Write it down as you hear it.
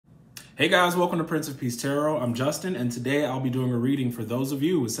Hey guys, welcome to Prince of Peace Tarot. I'm Justin, and today I'll be doing a reading for those of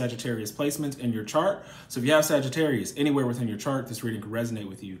you with Sagittarius placements in your chart. So if you have Sagittarius anywhere within your chart, this reading could resonate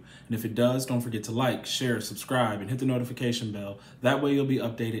with you. And if it does, don't forget to like, share, subscribe, and hit the notification bell. That way you'll be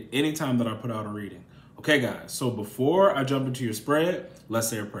updated anytime that I put out a reading. Okay guys, so before I jump into your spread, let's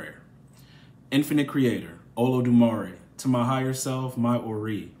say a prayer. Infinite Creator, Olodumare, to my higher self, my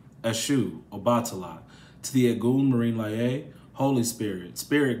Ori, Eshu, Obatala, to the Egun Marine Laye, Holy Spirit,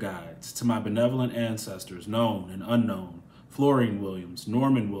 Spirit Guides, to my benevolent ancestors, known and unknown, Florine Williams,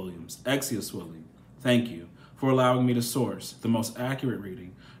 Norman Williams, Exius Willie, thank you for allowing me to source the most accurate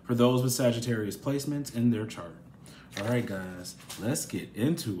reading for those with Sagittarius placements in their chart. All right, guys, let's get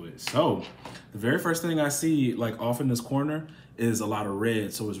into it. So the very first thing I see, like off in this corner, is a lot of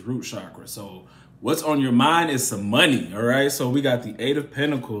red, so it's root chakra. So what's on your mind is some money, all right? So we got the Eight of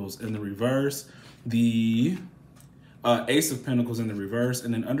Pentacles in the reverse, the Ace of Pentacles in the reverse,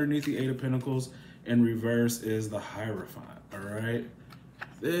 and then underneath the Eight of Pentacles in reverse is the Hierophant, all right?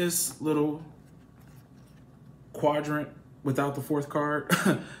 This little quadrant without the fourth card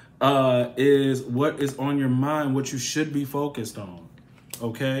is what is on your mind, what you should be focused on,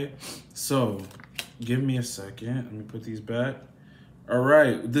 okay? So give me a second. Let me put these back. All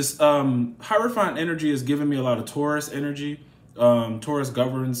right, this Hierophant energy is giving me a lot of Taurus energy. Taurus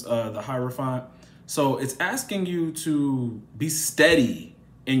governs the Hierophant. So it's asking you to be steady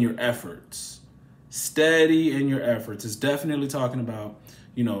in your efforts. Steady in your efforts. It's definitely talking about,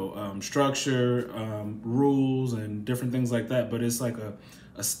 you know, structure, rules, and different things like that. But it's like a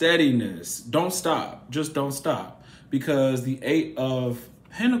steadiness. Don't stop. Just don't stop. Because the Eight of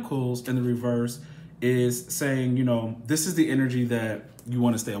Pentacles in the reverse is saying, you know, this is the energy that you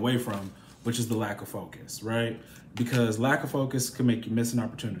want to stay away from, which is the lack of focus, right? Because lack of focus can make you miss an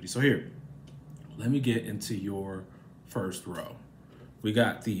opportunity. So here, let me get into your first row. We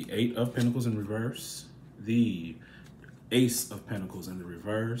got the Eight of Pentacles in reverse, the Ace of Pentacles in the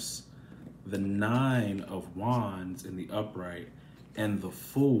reverse, the Nine of Wands in the upright, and the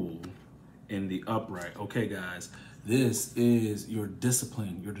Fool in the upright. Okay, guys, this is your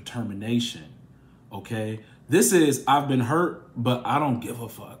discipline, your determination, okay? This is, I've been hurt, but I don't give a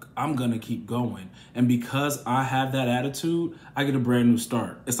fuck. I'm gonna keep going. And because I have that attitude, I get a brand new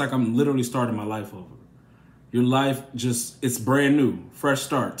start. It's like I'm literally starting my life over. Your life just, it's brand new, fresh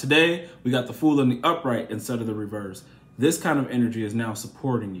start. Today, we got the Fool in the upright instead of the reverse. This kind of energy is now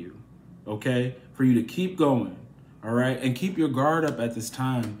supporting you, okay? For you to keep going, all right? And keep your guard up at this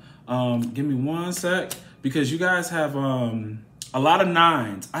time. Give me one sec, because you guys have a lot of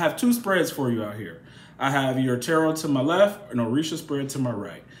nines. I have two spreads for you out here. I have your tarot to my left and Orisha spread to my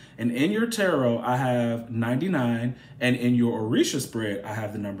right. And in your tarot, I have 99. And in your Orisha spread, I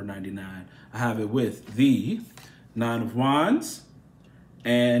have the number 99. I have it with the Nine of Wands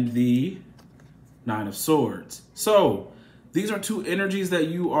and the Nine of Swords. So these are two energies that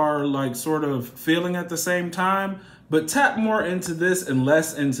you are like sort of feeling at the same time, but tap more into this and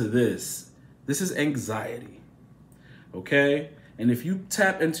less into this. This is anxiety, okay? And if you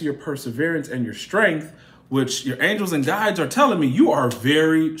tap into your perseverance and your strength, which your angels and guides are telling me, you are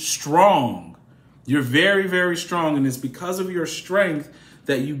very strong. You're very, very strong. And it's because of your strength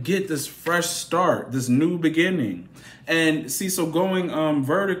that you get this fresh start, this new beginning. And see, so going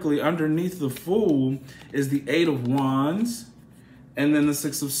vertically underneath the Fool is the Eight of Wands and then the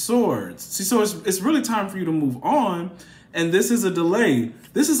Six of Swords. See, so it's really time for you to move on. And this is a delay.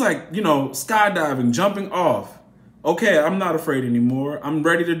 This is like, you know, skydiving, jumping off. Okay, I'm not afraid anymore. I'm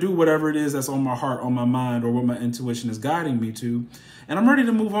ready to do whatever it is that's on my heart, on my mind, or what my intuition is guiding me to. And I'm ready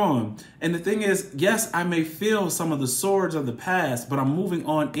to move on. And the thing is, yes, I may feel some of the swords of the past, but I'm moving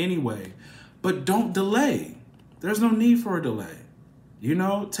on anyway. But don't delay. There's no need for a delay. You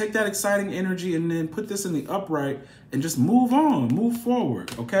know, take that exciting energy and then put this in the upright and just move on, move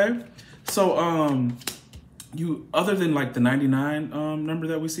forward, okay? So you, other than like the 99 number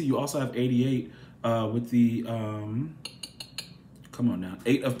that we see, you also have 88 with the, come on now,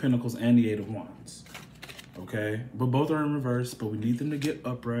 Eight of Pentacles and the Eight of Wands, okay? But both are in reverse, but we need them to get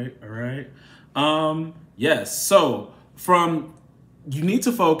upright, all right? Yes, so you need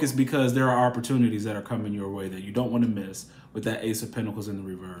to focus because there are opportunities that are coming your way that you don't want to miss with that Ace of Pentacles in the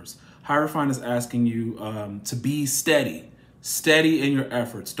reverse. Hierophant is asking you to be steady. Steady in your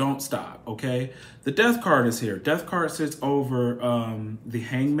efforts. Don't stop, okay? The Death card is here. Death card sits over the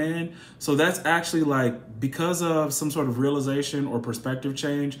Hangman. So that's actually like, because of some sort of realization or perspective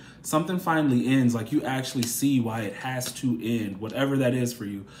change, something finally ends. Like you actually see why it has to end, whatever that is for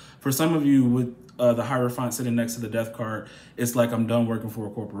you. For some of you with the Hierophant sitting next to the Death card, it's like I'm done working for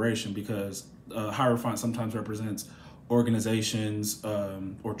a corporation, because Hierophant sometimes represents organizations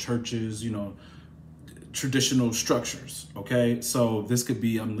or churches, you know, traditional structures. Okay, so this could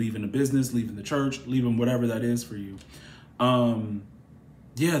be I'm leaving the business, leaving the church, leaving whatever that is for you.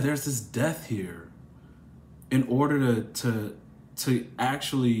 Yeah, there's this death here. In order to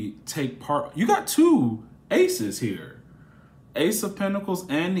actually take part, you got two aces here, Ace of Pentacles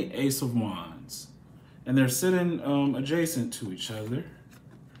and the Ace of Wands, and they're sitting adjacent to each other,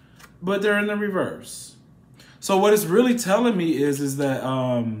 but they're in the reverse. So what it's really telling me is that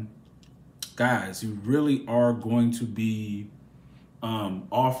guys, you really are going to be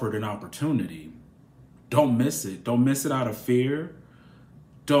offered an opportunity. Don't miss it. Don't miss it out of fear.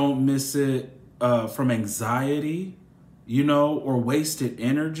 Don't miss it from anxiety, you know, or wasted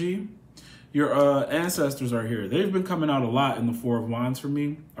energy. Your ancestors are here. They've been coming out a lot in the Four of Wands for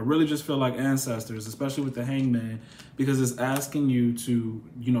me. I really just feel like ancestors, especially with the Hangman, because it's asking you to,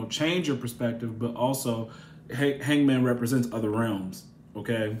 you know, change your perspective, but also Hangman represents other realms,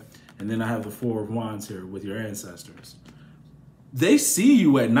 okay? And then I have the Four of Wands here with your ancestors. They see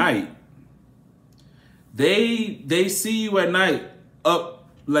you at night. They see you at night, up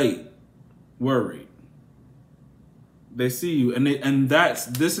late, worried. They see you, and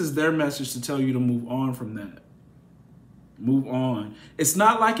this is their message to tell you to move on from that. Move on. It's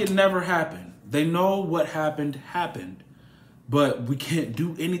not like it never happened. They know what happened, but we can't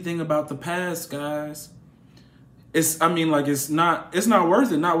do anything about the past, guys. It's not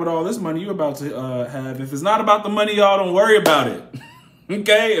worth it. Not with all this money you're about to have. If it's not about the money, y'all don't worry about it.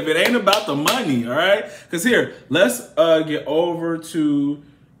 Okay? If it ain't about the money, all right? Because here, let's get over to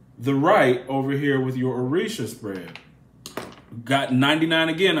the right over here with your Orisha spread. Got 99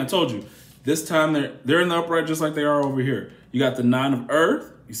 again. I told you. This time they're in the upright just like they are over here. You got the 9 of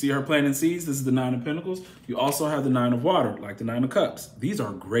Earth. You see her planting seeds. This is the 9 of Pentacles. You also have the 9 of Water, like the 9 of Cups. These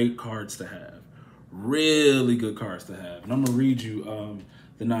are great cards to have. Really good cards to have. And I'm going to read you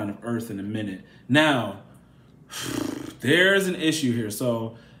the 9 of Earth in a minute. Now, there's an issue here.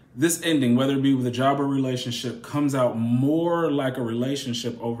 So this ending, whether it be with a job or relationship, comes out more like a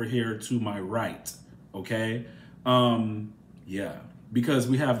relationship over here to my right. Okay? Yeah. Because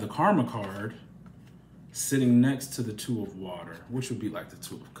we have the Karma card sitting next to the 2 of Water, which would be like the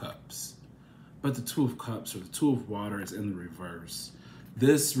 2 of Cups. But the 2 of Cups or the 2 of Water is in the reverse.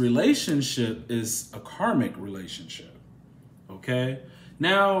 This relationship is a karmic relationship, okay?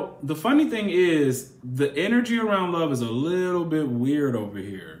 Now, the funny thing is the energy around love is a little bit weird over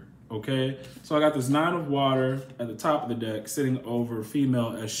here, okay? So I got this 9 of Water at the top of the deck sitting over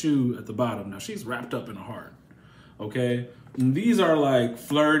female Eshu at the bottom. Now, she's wrapped up in a heart, okay? And these are like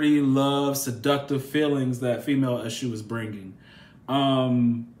flirty, love, seductive feelings that female Eshu is bringing.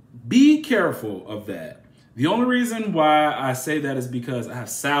 Be careful of that. The only reason why I say that is because I have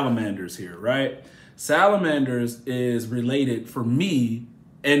salamanders here, right? Salamanders is related for me,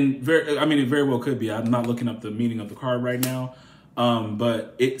 and it very well could be. I'm not looking up the meaning of the card right now,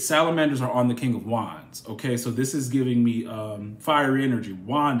 but salamanders are on the King of Wands, okay? So this is giving me fiery energy,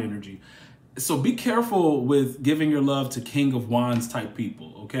 wand energy. So be careful with giving your love to King of Wands type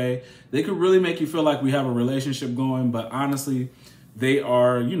people, okay? They could really make you feel like we have a relationship going, but honestly, they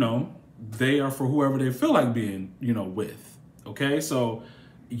are, you know, they are for whoever they feel like being, you know, with, okay? So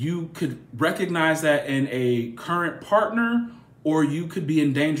you could recognize that in a current partner, or you could be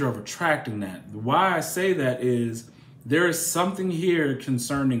in danger of attracting that. Why I say that is there is something here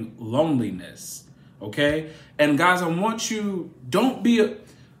concerning loneliness, okay? And guys, I want you, don't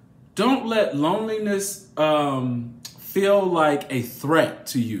let loneliness feel like a threat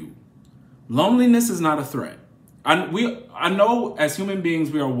to you. Loneliness is not a threat. I know as human beings,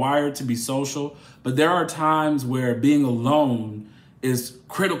 we are wired to be social, but there are times where being alone is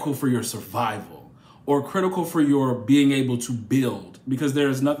critical for your survival or critical for your being able to build, because there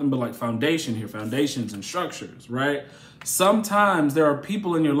is nothing but like foundation here, foundations and structures, right? Sometimes there are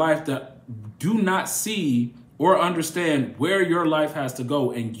people in your life that do not see or understand where your life has to go,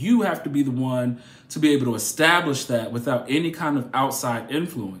 and you have to be the one to be able to establish that without any kind of outside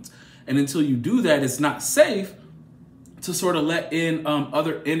influence. And until you do that, it's not safe to sort of let in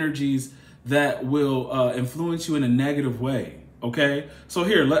other energies that will influence you in a negative way, okay? So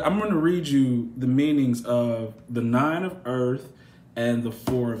here, I'm going to read you the meanings of the 9 of Earth and the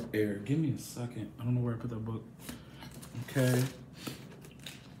 4 of Air. Give me a second. I don't know where I put that book. Okay.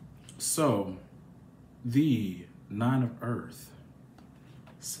 So the 9 of Earth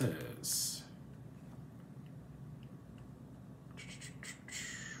says,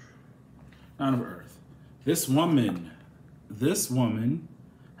 Nine of Earth. This woman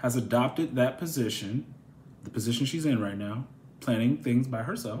has adopted that position, the position she's in right now, planning things by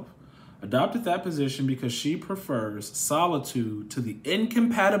herself, adopted that position because she prefers solitude to the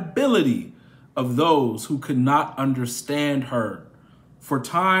incompatibility of those who could not understand her. For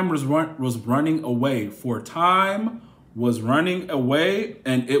time was running away. For time was running away,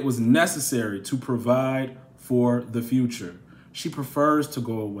 and it was necessary to provide for the future. She prefers to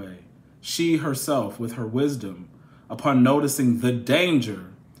go away. She herself, with her wisdom, upon noticing the danger,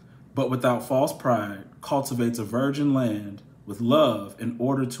 but without false pride, cultivates a virgin land with love in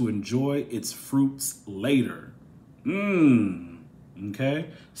order to enjoy its fruits later. Okay?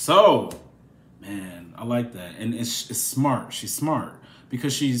 So, man, I like that. And it's smart. She's smart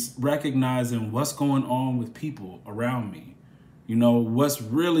because she's recognizing what's going on with people around me. You know, what's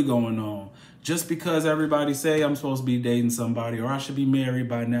really going on. Just because everybody say I'm supposed to be dating somebody or I should be married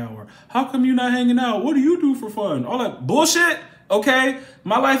by now or how come you're not hanging out? What do you do for fun? All that bullshit, okay?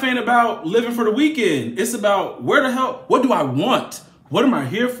 My life ain't about living for the weekend. It's about what do I want? What am I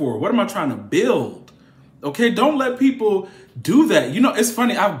here for? What am I trying to build? Okay, don't let people do that. You know, it's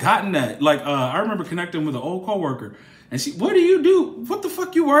funny. I've gotten that. Like, I remember connecting with an old coworker and what do you do? What the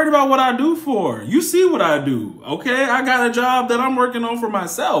fuck you worried about what I do for? You see what I do, okay? I got a job that I'm working on for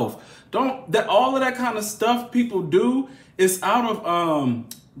myself. All of that kind of stuff people do is out of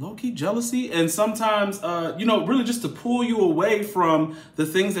low-key jealousy and sometimes, you know, really just to pull you away from the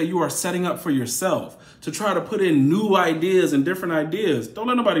things that you are setting up for yourself, to try to put in new ideas and different ideas. Don't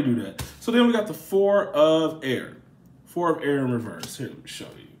let nobody do that. So then we got the Four of Air. Four of Air in reverse. Here, let me show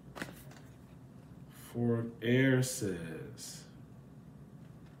you. Four of Air says...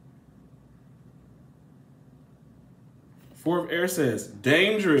 Four of Air says,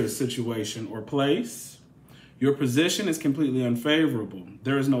 dangerous situation or place. Your position is completely unfavorable.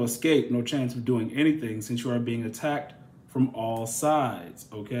 There is no escape, no chance of doing anything since you are being attacked from all sides,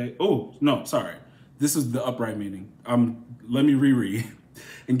 okay? Oh, no, sorry. This is the upright meaning. Let me reread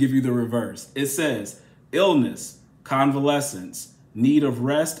and give you the reverse. It says, illness, convalescence, need of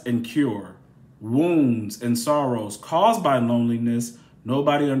rest and cure, wounds and sorrows caused by loneliness.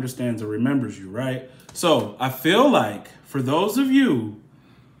 Nobody understands or remembers you, right? So I feel like for those of you,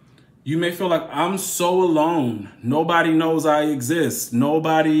 you may feel like I'm so alone. Nobody knows I exist.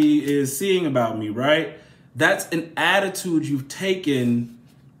 Nobody is seeing about me, right? That's an attitude you've taken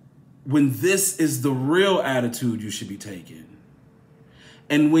when this is the real attitude you should be taking.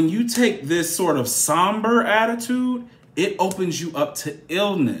 And when you take this sort of somber attitude, it opens you up to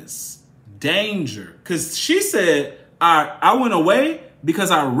illness, danger. Because she said, I went away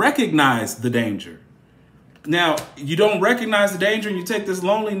because I recognized the danger. Now, you don't recognize the danger and you take this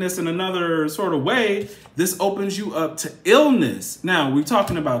loneliness in another sort of way, this opens you up to illness. Now, we're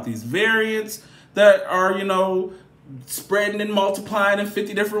talking about these variants that are, you know, spreading and multiplying in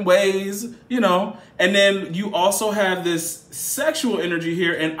 50 different ways, you know, and then you also have this sexual energy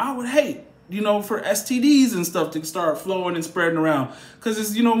here. And I would hate, you know, for STDs and stuff to start flowing and spreading around. Because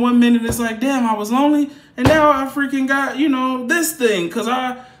it's, you know, 1 minute it's like, damn, I was lonely. And now I freaking got, you know, this thing because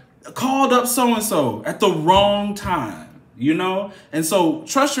I called up so-and-so at the wrong time, you know? And so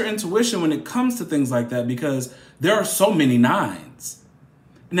trust your intuition when it comes to things like that because there are so many nines.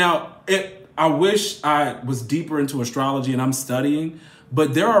 Now, I wish I was deeper into astrology and I'm studying,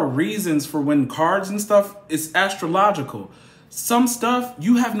 but there are reasons for when cards and stuff is astrological. Some stuff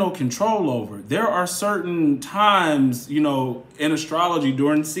you have no control over. There are certain times, you know, in astrology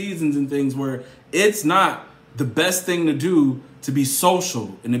during seasons and things where it's not the best thing to do to be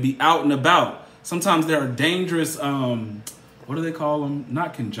social and to be out and about. Sometimes there are dangerous, what do they call them?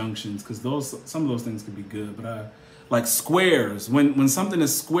 Not conjunctions, because some of those things could be good, but like squares. When something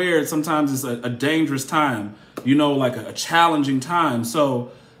is squared, sometimes it's a dangerous time, you know, like a challenging time.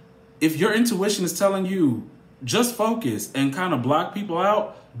 So if your intuition is telling you just focus and kind of block people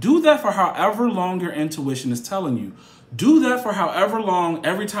out, do that for however long your intuition is telling you. Do that for however long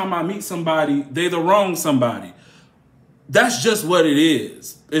every time I meet somebody, they're the wrong somebody. That's just what it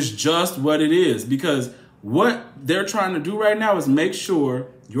is. It's just what it is because what they're trying to do right now is make sure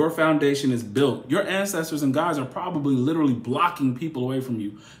your foundation is built. Your ancestors and guides are probably literally blocking people away from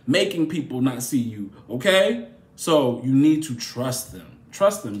you, making people not see you, okay? So you need to trust them.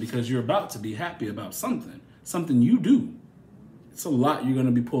 Trust them because you're about to be happy about something you do. It's a lot you're going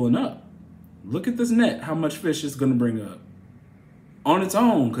to be pulling up. Look at this net, how much fish it's going to bring up on its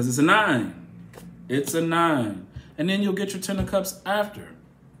own because it's a 9. It's a 9. And then you'll get your 10 of cups after.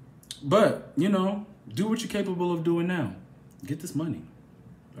 But, you know, do what you're capable of doing now. Get this money.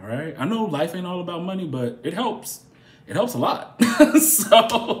 All right? I know life ain't all about money, but it helps. It helps a lot.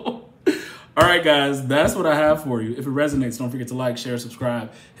 So, all right, guys, that's what I have for you. If it resonates, don't forget to like, share,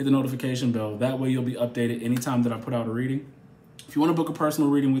 subscribe, hit the notification bell. That way you'll be updated anytime that I put out a reading. If you want to book a personal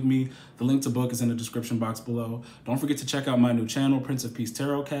reading with me, the link to book is in the description box below. Don't forget to check out my new channel, Prince of Peace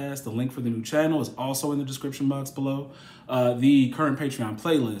Tarot Cast. The link for the new channel is also in the description box below. The current Patreon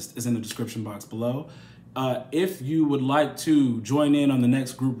playlist is in the description box below. If you would like to join in on the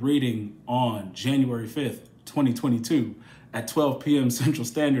next group reading on January 5th, 2022 at 12 p.m. Central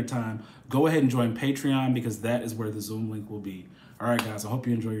Standard Time, go ahead and join Patreon because that is where the Zoom link will be. All right, guys, I hope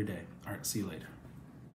you enjoy your day. All right, see you later.